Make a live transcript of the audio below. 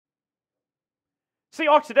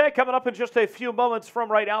Seahawks Today coming up in just a few moments from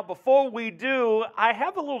right now. Before we do, I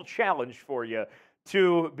have a little challenge for you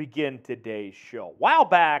to begin today's show. A while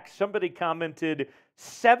back, somebody commented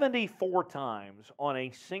 74 times on a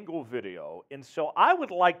single video, and so I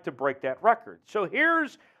would like to break that record. So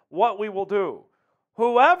here's what we will do.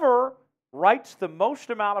 Whoever writes the most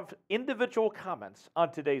amount of individual comments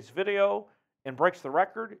on today's video and breaks the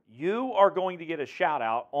record, you are going to get a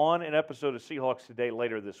shout-out on an episode of Seahawks Today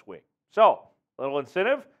later this week. So, little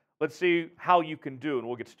incentive. Let's see how you can do, and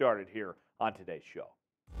we'll get started here on today's show.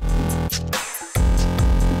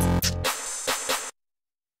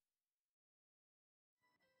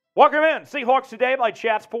 Welcome in. Seahawks Today by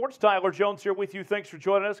Chat Sports. Tyler Jones here with you. Thanks for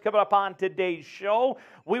joining us. Coming up on today's show,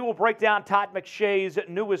 we will break down Todd McShay's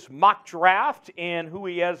newest mock draft and who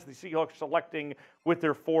he has the Seahawks selecting with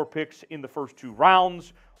their 4 picks in the first 2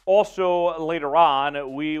 rounds. Also, later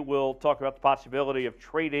on, we will talk about the possibility of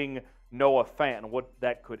trading Noah Fant and what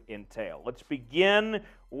that could entail. Let's begin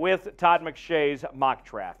with Todd McShay's mock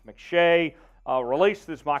draft. McShay released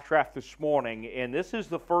this mock draft this morning, and this is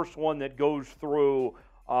the first one that goes through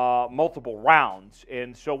multiple rounds.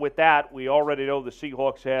 And so with that, we already know the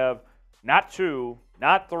Seahawks have not 2,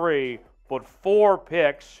 not 3, but 4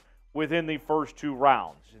 picks within the first 2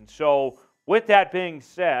 rounds. And so with that being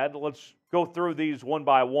said, let's go through these one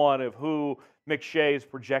by one of who McShay is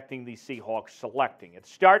projecting the Seahawks selecting. It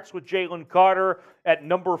starts with Jalen Carter at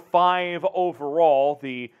number 5 overall,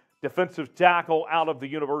 the defensive tackle out of the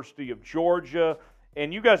University of Georgia.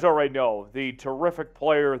 And you guys already know the terrific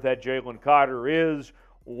player that Jalen Carter is,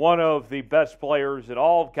 one of the best players in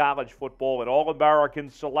all of college football, an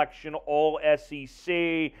All-American selection,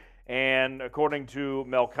 All-SEC, and according to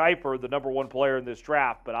Mel Kiper, the number 1 player in this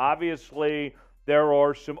draft. But obviously, there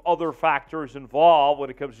are some other factors involved when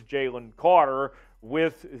it comes to Jalen Carter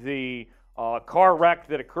with the car wreck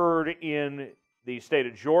that occurred in the state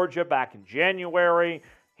of Georgia back in January,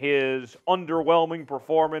 his underwhelming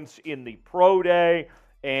performance in the pro day,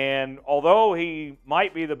 and although he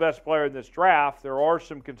might be the best player in this draft, there are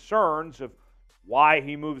some concerns of why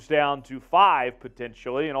he moves down to 5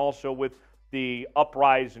 potentially, and also with the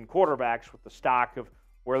uprise in quarterbacks with the stock of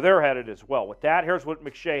where they're headed as well. With that, here's what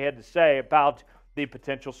McShay had to say about the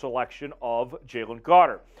potential selection of Jalen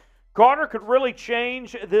Carter. Carter could really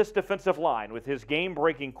change this defensive line with his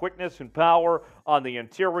game-breaking quickness and power on the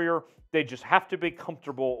interior. They just have to be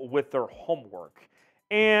comfortable with their homework.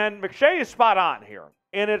 And McShay is spot on here.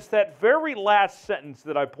 And it's that very last sentence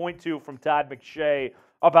that I point to from Todd McShay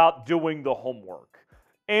about doing the homework.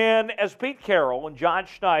 And as Pete Carroll and John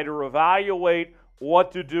Schneider evaluate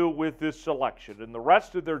what to do with this selection and the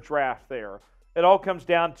rest of their draft there, it all comes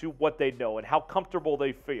down to what they know and how comfortable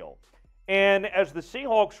they feel. And as the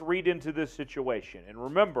Seahawks read into this situation, and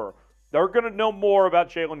remember, they're going to know more about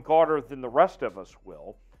Jalen Carter than the rest of us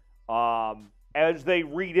will, as they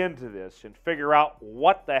read into this and figure out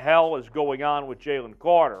what the hell is going on with Jalen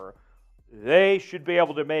Carter, they should be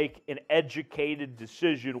able to make an educated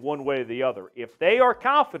decision one way or the other. If they are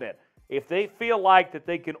confident, if they feel like that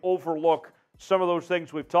they can overlook some of those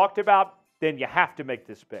things we've talked about, then you have to make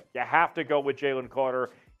this pick. You have to go with Jalen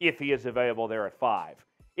Carter if he is available there at 5.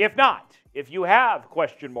 If not, if you have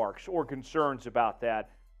question marks or concerns about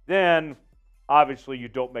that, then obviously you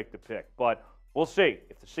don't make the pick. But we'll see.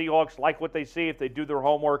 If the Seahawks like what they see, if they do their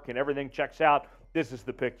homework and everything checks out, this is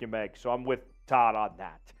the pick you make. So I'm with Todd on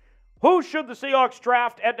that. Who should the Seahawks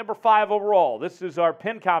draft at number 5 overall? This is our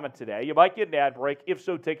pinned comment today. You might get an ad break. If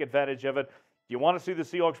so, take advantage of it. Do you want to see the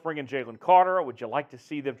Seahawks bring in Jalen Carter, or would you like to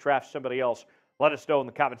see them draft somebody else? Let us know in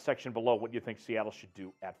the comment section below what you think Seattle should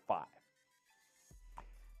do at 5.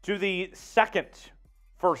 To the second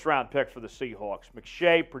first-round pick for the Seahawks,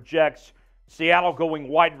 McShay projects Seattle going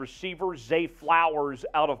wide receiver Zay Flowers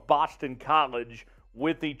out of Boston College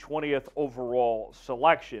with the 20th overall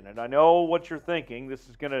selection. And I know what you're thinking. This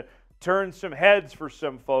is going to turn some heads for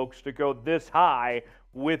some folks to go this high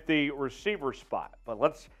with the receiver spot. But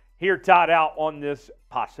let's hear Todd out on this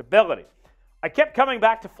possibility. I kept coming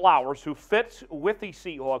back to Flowers, who fits with the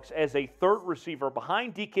Seahawks as a 3rd receiver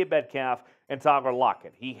behind DK Metcalf and Tyler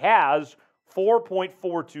Lockett. He has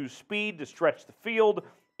 4.42 speed to stretch the field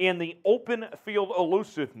and the open field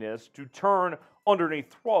elusiveness to turn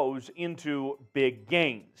underneath throws into big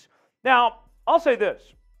gains. Now, I'll say this.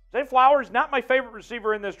 Zay Flowers, not my favorite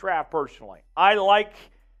receiver in this draft personally. I like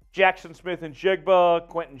Jackson Smith and Jigba,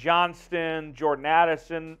 Quentin Johnston, Jordan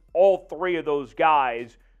Addison, all 3 of those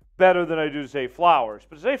guys better than I do Zay Flowers.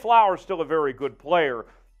 But Zay Flowers is still a very good player.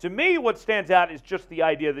 To me, what stands out is just the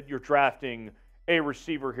idea that you're drafting a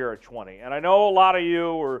receiver here at 20. And I know a lot of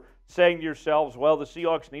you are saying to yourselves, well, the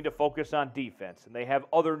Seahawks need to focus on defense, and they have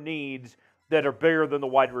other needs that are bigger than the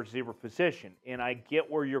wide receiver position. And I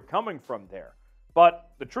get where you're coming from there.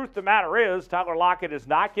 But the truth of the matter is, Tyler Lockett is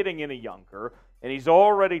not getting any younger, and he's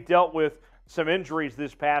already dealt with some injuries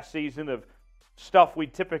this past season of stuff we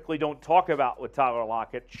typically don't talk about with Tyler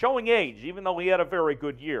Lockett, showing age, even though he had a very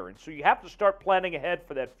good year. And so you have to start planning ahead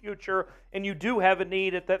for that future, and you do have a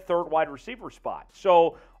need at that third wide receiver spot.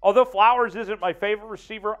 So although Flowers isn't my favorite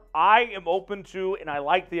receiver, I am open to, and I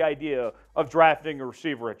like the idea of drafting a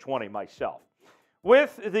receiver at 20 myself.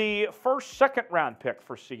 With the first second-round pick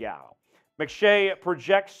for Seattle, McShay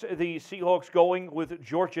projects the Seahawks going with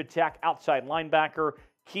Georgia Tech outside linebacker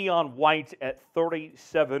Keion White at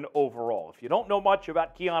 37 overall. If you don't know much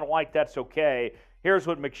about Keion White, that's okay. Here's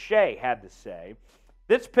what McShay had to say.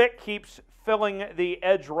 This pick keeps filling the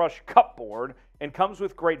edge rush cupboard and comes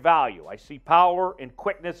with great value. I see power and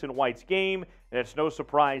quickness in White's game, and it's no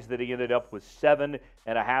surprise that he ended up with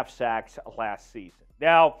 7.5 sacks last season.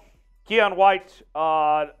 Now, Keion White,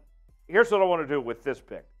 here's what I want to do with this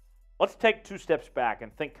pick. Let's take 2 steps back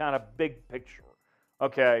and think kind of big picture,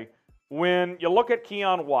 okay? When you look at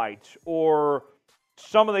Keion White or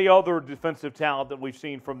some of the other defensive talent that we've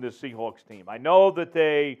seen from this Seahawks team, I know that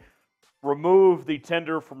they removed the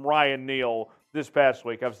tender from Ryan Neal this past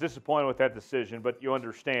week. I was disappointed with that decision, but you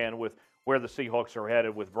understand with where the Seahawks are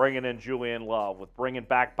headed with bringing in Julian Love, with bringing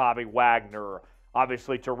back Bobby Wagner,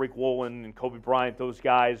 obviously Tariq Woolen and Kobe Bryant, those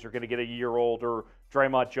guys are going to get a year older.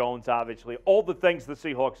 Draymond Jones, obviously, all the things the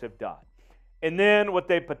Seahawks have done. And then what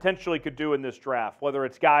they potentially could do in this draft, whether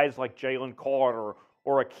it's guys like Jalen Carter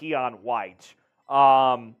or a Keion White,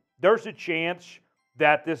 there's a chance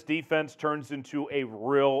that this defense turns into a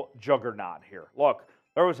real juggernaut here. Look,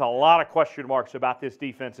 there was a lot of question marks about this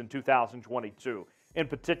defense in 2022, in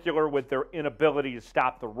particular with their inability to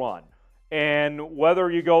stop the run. And whether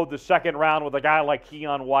you go the second round with a guy like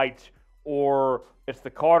Keion White or it's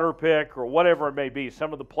the Carter pick or whatever it may be,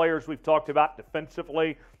 some of the players we've talked about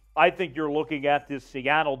defensively, I think you're looking at this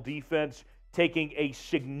Seattle defense taking a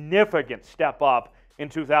significant step up in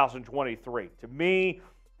 2023. To me,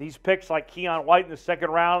 these picks like Keion White in the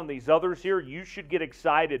second round and these others here, you should get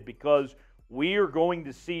excited because we are going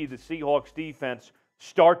to see the Seahawks defense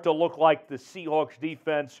start to look like the Seahawks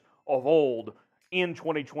defense of old in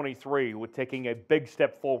 2023 with taking a big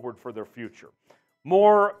step forward for their future.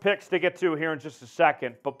 More picks to get to here in just a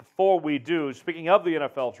second, but before we do, speaking of the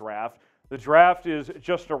NFL draft, the draft is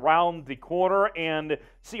just around the corner, and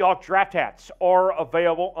Seahawks draft hats are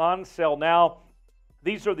available on sale now.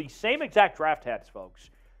 These are the same exact draft hats, folks,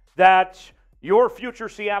 that your future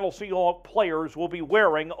Seattle Seahawks players will be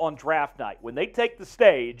wearing on draft night. When they take the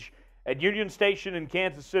stage at Union Station in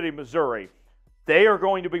Kansas City, Missouri, they are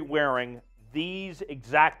going to be wearing these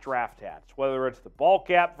exact draft hats, whether it's the ball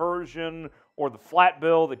cap version or the flat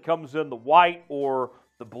bill that comes in the white or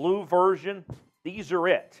the blue version. These are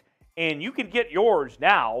it. And you can get yours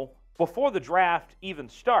now before the draft even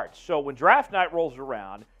starts. So when draft night rolls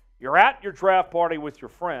around, you're at your draft party with your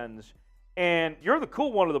friends, and you're the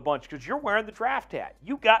cool one of the bunch because you're wearing the draft hat.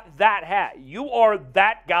 You got that hat. You are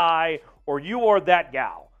that guy or you are that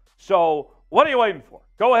gal. So what are you waiting for?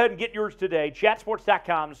 Go ahead and get yours today.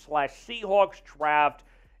 Chatsports.com/Seahawks draft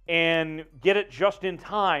and get it just in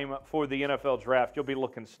time for the NFL draft. You'll be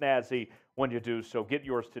looking snazzy when you do so. Get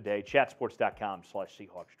yours today.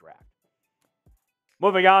 Chatsports.com/Seahawks draft.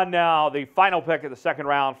 Moving on now, the final pick of the second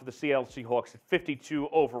round for the Seattle Seahawks at 52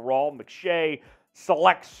 overall. McShay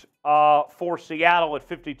selects for Seattle at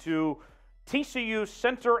 52 TCU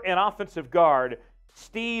center and offensive guard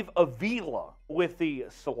Steve Avila with the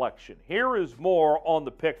selection. Here is more on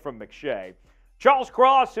the pick from McShay. Charles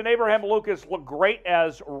Cross and Abraham Lucas look great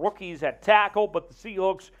as rookies at tackle, but the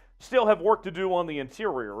Seahawks still have work to do on the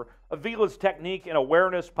interior. Avila's technique and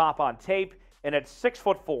awareness pop on tape, and at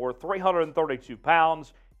 6'4", 332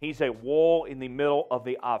 pounds, he's a wall in the middle of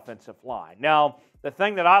the offensive line. Now, the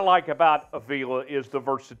thing that I like about Avila is the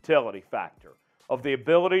versatility factor of the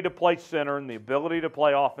ability to play center and the ability to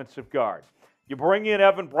play offensive guard. You bring in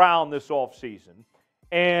Evan Brown this offseason,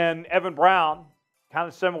 and Evan Brown, kind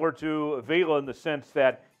of similar to Avila in the sense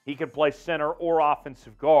that he can play center or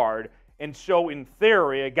offensive guard. And so, in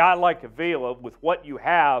theory, a guy like Avila, with what you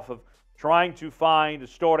have of trying to find a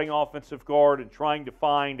starting offensive guard and trying to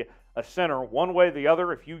find a center, one way or the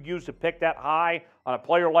other, if you use a pick that high on a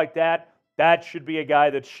player like that, that should be a guy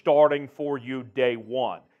that's starting for you day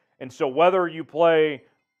one. And so whether you play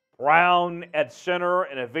Brown at center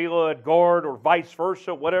and Avila at guard or vice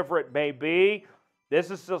versa, whatever it may be,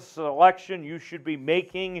 this is a selection you should be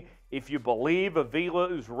making if you believe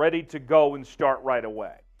Avila is ready to go and start right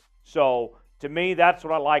away. So, to me, that's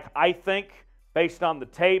what I like. I think based on the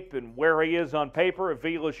tape and where he is on paper,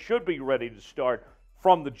 Avila should be ready to start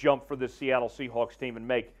from the jump for this Seattle Seahawks team and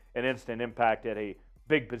make an instant impact at a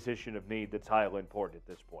big position of need that's highly important at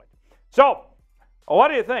this point. So, what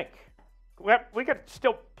do you think? We got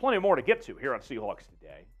still plenty more to get to here on Seahawks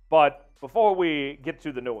Today. But before we get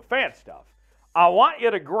to the Noah Fant stuff, I want you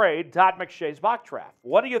to grade Todd McShay's mock draft.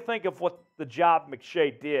 What do you think of what the job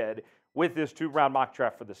McShay did with this 2-round mock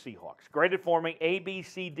draft for the Seahawks? Grade it for me, A, B,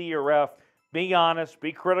 C, D, or F. Be honest.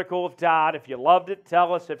 Be critical of Todd. If you loved it,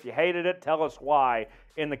 tell us. If you hated it, tell us why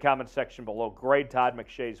in the comment section below. Grade Todd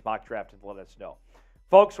McShay's mock draft and let us know.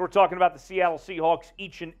 Folks, we're talking about the Seattle Seahawks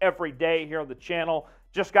each and every day here on the channel.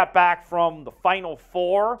 Just got back from the Final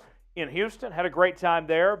Four in Houston. Had a great time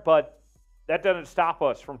there, but that doesn't stop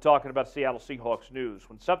us from talking about Seattle Seahawks news.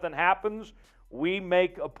 When something happens, we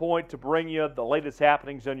make a point to bring you the latest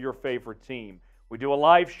happenings on your favorite team. We do a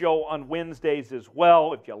live show on Wednesdays as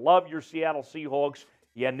well. If you love your Seattle Seahawks,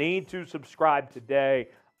 you need to subscribe today.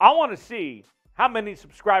 I want to see how many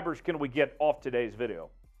subscribers can we get off today's video.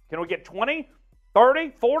 Can we get 20,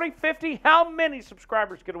 30, 40, 50? How many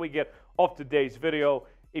subscribers can we get off today's video?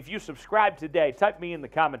 If you subscribe today, type me in the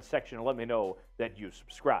comments section and let me know that you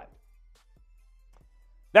subscribed.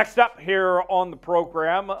 Next up here on the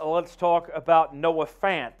program, let's talk about Noah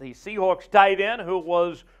Fant, the Seahawks tight end who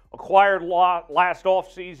was acquired last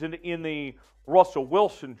offseason in the Russell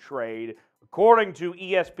Wilson trade. According to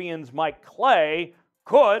ESPN's Mike Clay,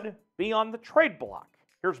 could be on the trade block.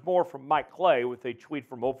 Here's more from Mike Clay with a tweet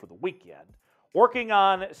from over the weekend. Working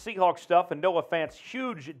on Seahawks stuff and Noah Fant's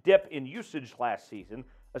huge dip in usage last season,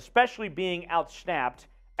 especially being outsnapped,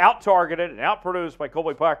 out-targeted, and out-produced by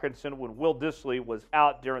Colby Parkinson when Will Dissly was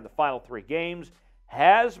out during the final 3 games,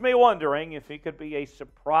 has me wondering if he could be a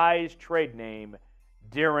surprise trade name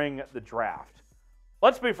during the draft.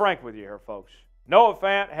 Let's be frank with you here, folks. Noah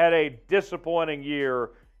Fant had a disappointing year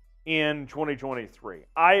in 2023.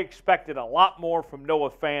 I expected a lot more from Noah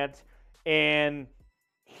Fant, and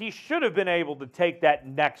he should have been able to take that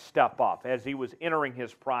next step up as he was entering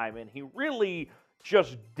his prime, and he really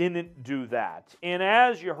just didn't do that. And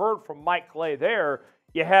as you heard from Mike Clay there,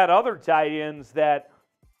 you had other tight ends that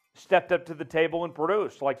stepped up to the table and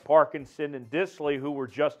produced, like Parkinson and Dissly, who were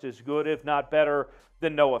just as good, if not better,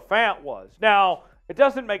 than Noah Fant was. Now, it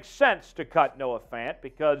doesn't make sense to cut Noah Fant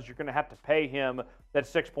because you're going to have to pay him that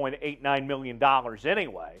 $6.89 million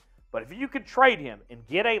anyway. But if you could trade him and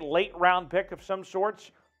get a late-round pick of some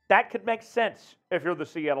sorts, that could make sense if you're the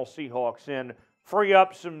Seattle Seahawks and free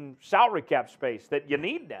up some salary cap space that you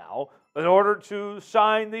need now in order to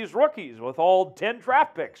sign these rookies with all 10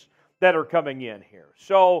 draft picks that are coming in here.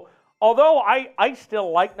 So, although I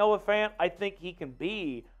still like Noah Fant, I think he can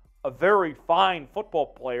be a very fine football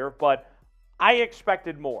player, but I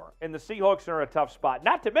expected more. And the Seahawks are in a tough spot.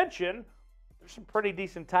 Not to mention, there's some pretty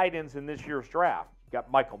decent tight ends in this year's draft. You've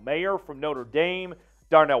got Michael Mayer from Notre Dame,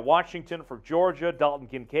 Darnell Washington from Georgia, Dalton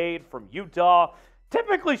Kincaid from Utah.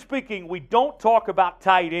 Typically speaking, we don't talk about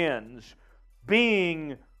tight ends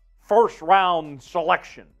being first-round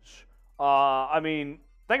selections.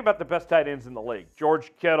 Think about the best tight ends in the league.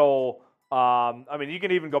 George Kittle. You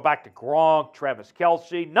can even go back to Gronk, Travis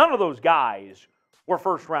Kelce. None of those guys were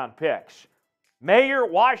first-round picks. Mayer,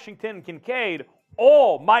 Washington, Kincaid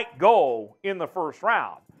all might go in the first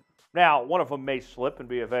round. Now, one of them may slip and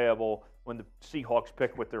be available when the Seahawks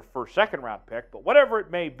pick with their first, second-round pick. But whatever it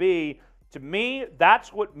may be, to me,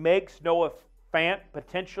 that's what makes Noah Fant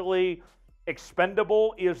potentially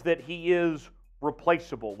expendable, is that he is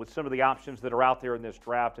replaceable with some of the options that are out there in this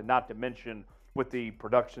draft, and not to mention with the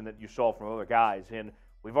production that you saw from other guys. And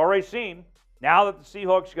we've already seen, now that the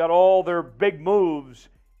Seahawks got all their big moves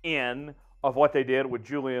in of what they did with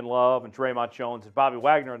Julian Love and Draymond Jones and Bobby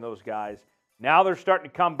Wagner and those guys, now they're starting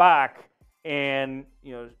to come back and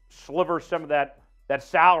sliver some of that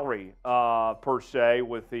salary per se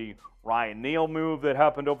with the Ryan Neal move that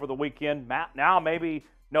happened over the weekend. Now maybe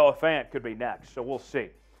Noah Fant could be next, so we'll see.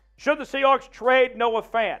 Should the Seahawks trade Noah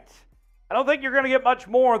Fant? I don't think you're going to get much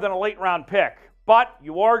more than a late-round pick, but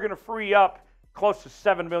you are going to free up close to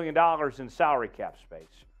 $7 million in salary cap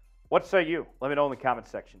space. What say you? Let me know in the comment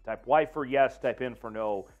section. Type Y for yes, type N for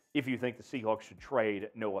no if you think the Seahawks should trade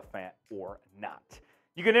Noah Fant or not.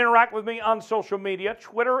 You can interact with me on social media,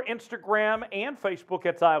 Twitter, Instagram, and Facebook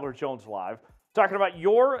at Tyler Jones Live. Talking about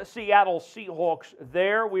your Seattle Seahawks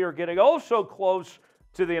there. We are getting so close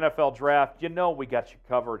to the NFL draft. You know we got you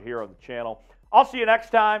covered here on the channel. I'll see you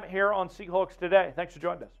next time here on Seahawks Today. Thanks for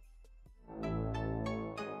joining us.